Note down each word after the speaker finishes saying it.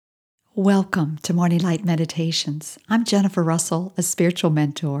Welcome to Morning Light Meditations. I'm Jennifer Russell, a spiritual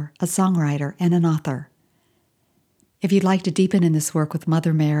mentor, a songwriter, and an author. If you'd like to deepen in this work with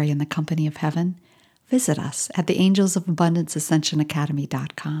Mother Mary and the Company of Heaven, visit us at the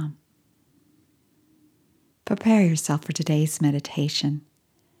angelsofabundanceascensionacademy.com. Prepare yourself for today's meditation.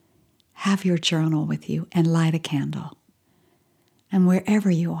 Have your journal with you and light a candle. And wherever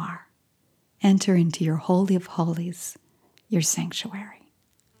you are, enter into your Holy of Holies, your sanctuary.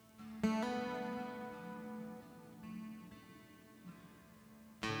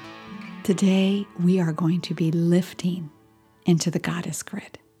 Today, we are going to be lifting into the Goddess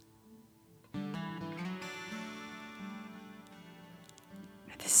Grid. At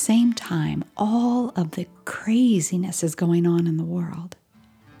the same time, all of the craziness is going on in the world.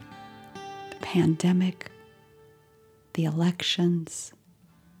 The pandemic, the elections,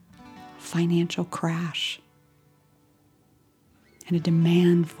 financial crash, and a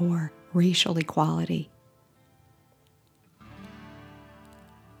demand for racial equality.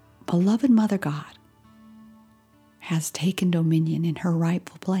 Beloved Mother God has taken dominion in her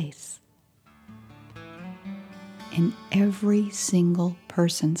rightful place in every single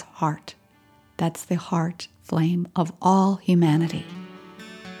person's heart. That's the heart flame of all humanity.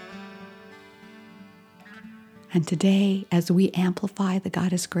 And today, as we amplify the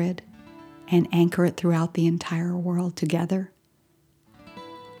Goddess Grid and anchor it throughout the entire world together,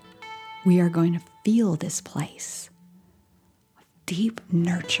 we are going to feel this place of deep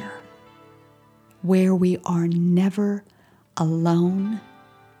nurture, where we are never alone,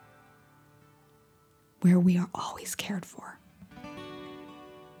 where we are always cared for.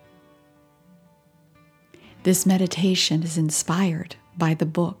 This meditation is inspired by the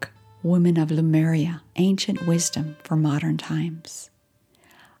book Women of Lemuria, Ancient Wisdom for Modern Times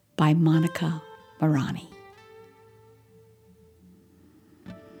by Monica Marani.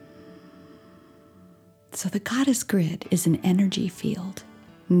 So the Goddess Grid is an energy field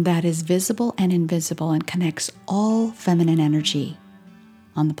that is visible and invisible and connects all feminine energy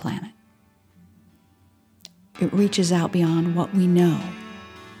on the planet. It reaches out beyond what we know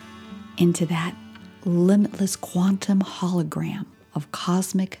into that limitless quantum hologram of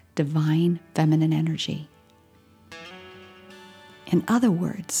cosmic, divine, feminine energy. In other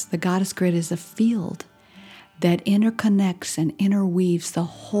words, the Goddess Grid is a field that interconnects and interweaves the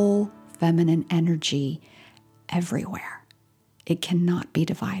whole feminine energy everywhere. It cannot be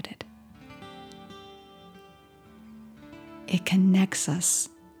divided. It connects us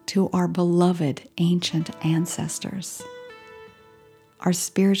to our beloved ancient ancestors, our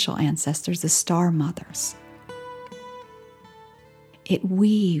spiritual ancestors, the star mothers. It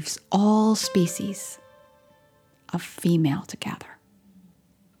weaves all species of female together.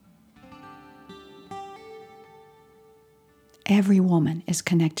 Every woman is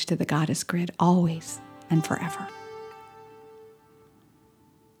connected to the Goddess Grid always and forever.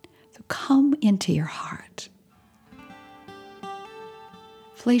 So come into your heart.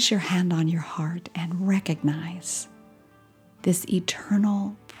 Place your hand on your heart and recognize this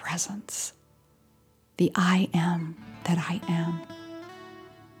eternal presence, the I am that I am.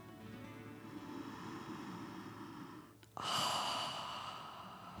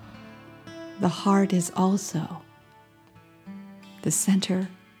 The heart is also the center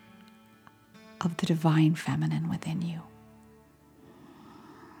of the divine feminine within you.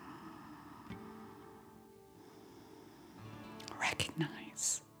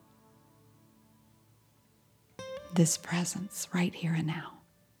 Recognize this presence right here and now.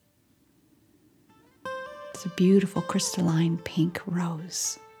 It's a beautiful crystalline pink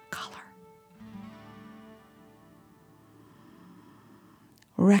rose color.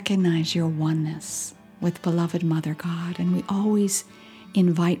 Recognize your oneness with beloved Mother God, and we always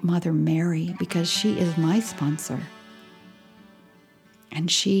invite Mother Mary because she is my sponsor,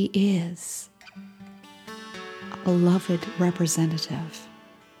 and she is a beloved representative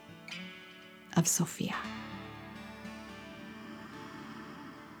of Sophia.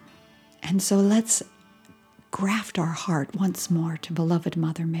 And so let's graft our heart once more to beloved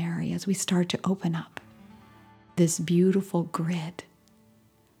Mother Mary as we start to open up this beautiful grid.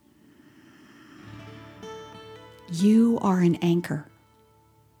 You are an anchor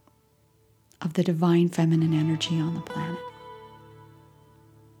of the divine feminine energy on the planet.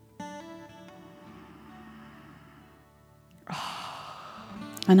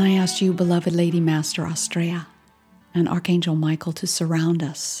 And I ask you, beloved Lady Master Astrea and Archangel Michael, to surround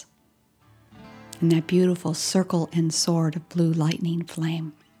us in that beautiful circle and sword of blue lightning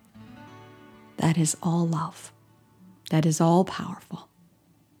flame. That is all love. That is all powerful.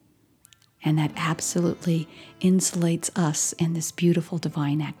 And that absolutely insulates us in this beautiful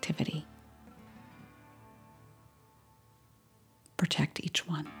divine activity. Protect each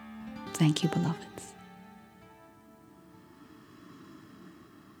one. Thank you, beloveds.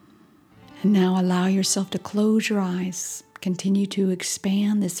 And now allow yourself to close your eyes. Continue to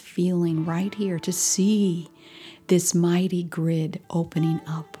expand this feeling right here, to see this mighty grid opening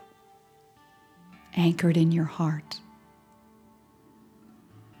up, anchored in your heart.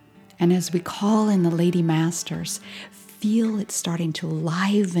 And as we call in the Lady Masters, feel it starting to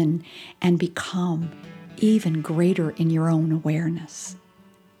liven and become even greater in your own awareness.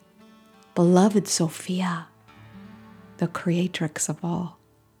 Beloved Sophia, the creatrix of all.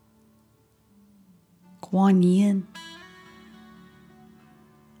 Kuan Yin.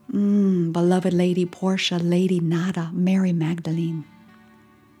 Beloved Lady Portia, Lady Nada, Mary Magdalene.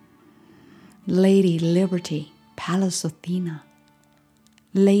 Lady Liberty, Pallas Athena.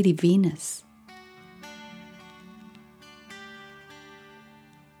 Lady Venus.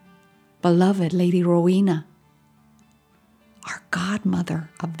 Beloved Lady Rowena, our godmother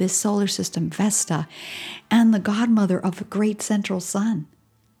of this solar system, Vesta, and the godmother of the great central sun.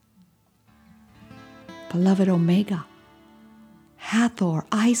 Beloved Omega, Hathor,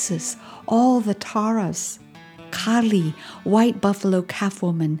 Isis, all the Taras, Kali, White Buffalo Calf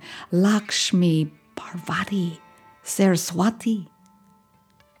Woman, Lakshmi, Parvati, Saraswati,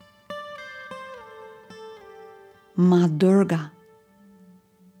 Ma Durga,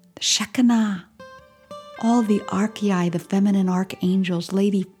 the Shekinah, all the Archei, the feminine archangels,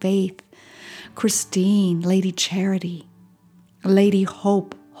 Lady Faith, Christine, Lady Charity, Lady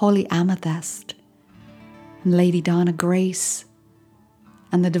Hope, Holy Amethyst, and Lady Donna Grace,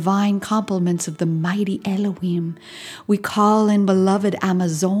 and the divine complements of the mighty Elohim. We call in beloved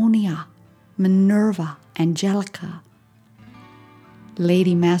Amazonia, Minerva, Angelica,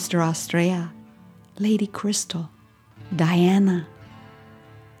 Lady Master Astrea, Lady Crystal, Diana,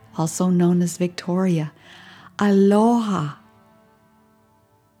 also known as Victoria, Aloha.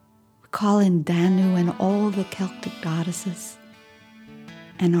 We call in Danu and all the Celtic goddesses,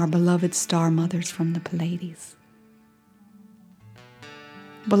 and our beloved star mothers from the Pleiades.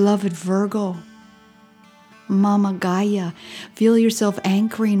 Beloved Virgo, Mama Gaia, feel yourself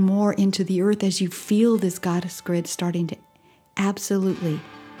anchoring more into the earth as you feel this goddess grid starting to absolutely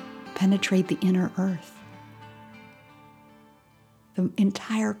penetrate the inner earth. The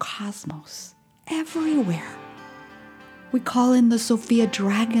entire cosmos, everywhere. We call in the Sophia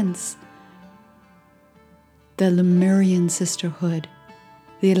dragons, the Lemurian sisterhood,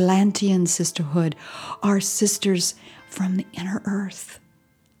 the Atlantean sisterhood, our sisters from the inner earth,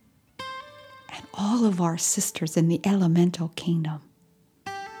 and all of our sisters in the elemental kingdom.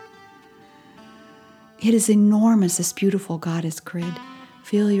 It is enormous, this beautiful goddess grid.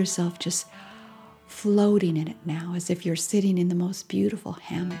 Feel yourself just floating in it now, as if you're sitting in the most beautiful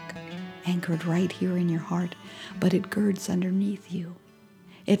hammock, anchored right here in your heart, but it girds underneath you.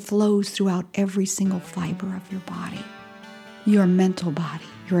 It flows throughout every single fiber of your body, your mental body,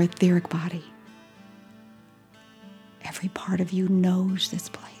 your etheric body. Every part of you knows this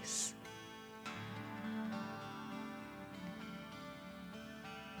place.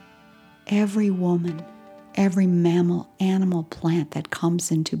 Every woman, every mammal, animal, plant that comes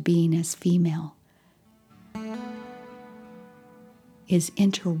into being as female is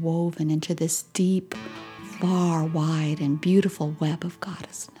interwoven into this deep, far, wide, and beautiful web of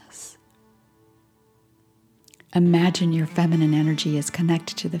goddessness. Imagine your feminine energy is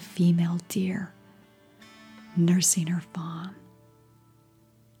connected to the female deer, nursing her fawn,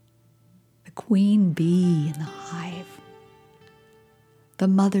 the queen bee in the hive, the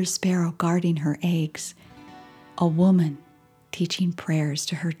mother sparrow guarding her eggs, a woman teaching prayers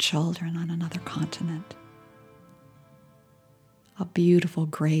to her children on another continent, a beautiful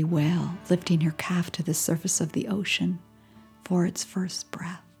gray whale lifting her calf to the surface of the ocean for its first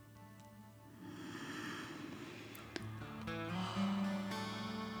breath.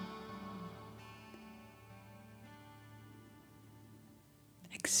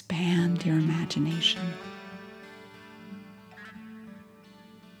 Expand your imagination.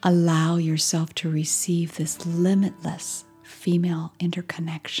 Allow yourself to receive this limitless female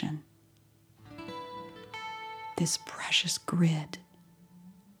interconnection, this precious grid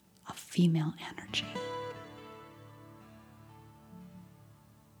of female energy,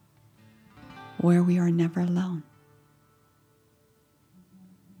 where we are never alone.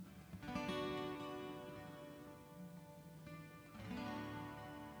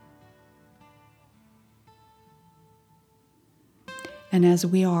 And as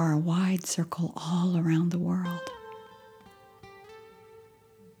we are a wide circle all around the world,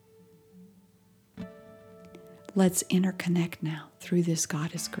 Let's interconnect now through this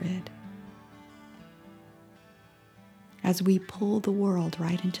goddess grid as we pull the world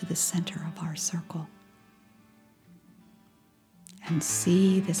right into the center of our circle and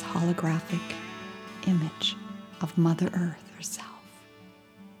see this holographic image of Mother Earth herself.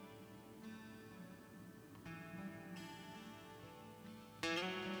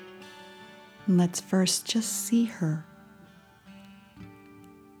 And let's first just see her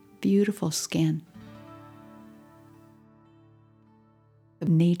beautiful skin, the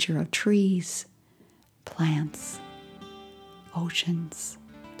nature of trees, plants, oceans,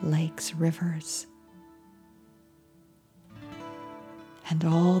 lakes, rivers, and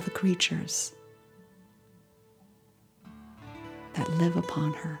all the creatures that live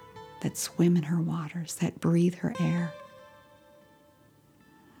upon her, that swim in her waters, that breathe her air.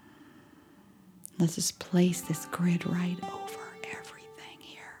 Let's just place this grid right over everything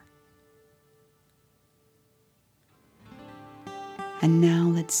here. And now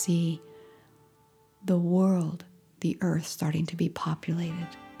let's see the world, the earth, starting to be populated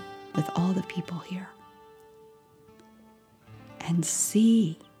with all the people here. And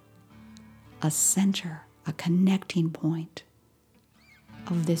see a center, a connecting point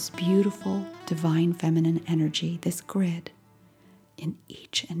of this beautiful divine feminine energy, this grid, in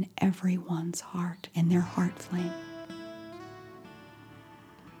each and every one's heart, in their heart flame.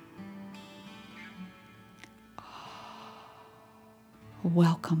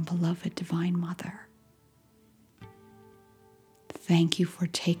 Welcome, beloved Divine Mother. Thank you for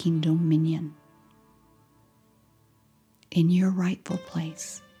taking dominion in your rightful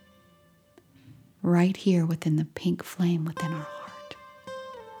place, right here within the pink flame within our heart.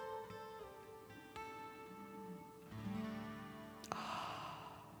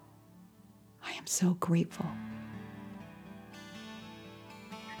 I am so grateful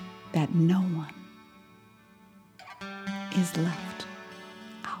that no one is left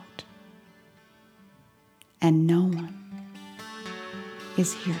out and no one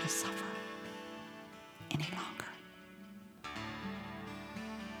is here to suffer any longer.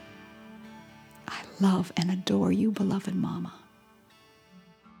 I love and adore you, beloved Mama.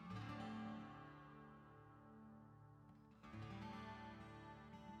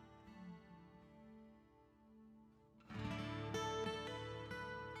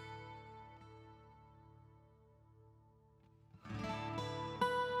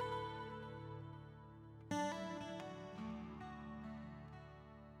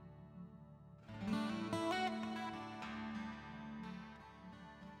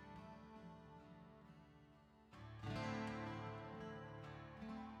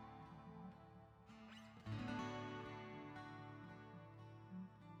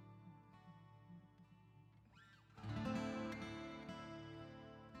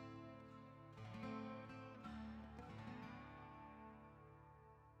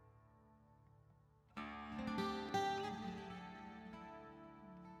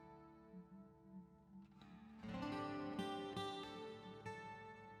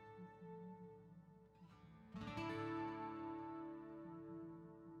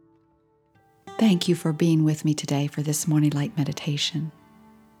 Thank you for being with me today for this morning light meditation.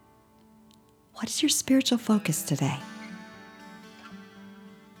 What is your spiritual focus today?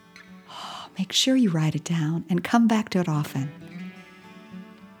 Make sure you write it down and come back to it often.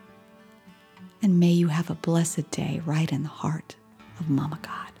 And may you have a blessed day right in the heart of Mama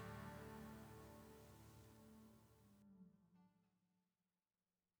God.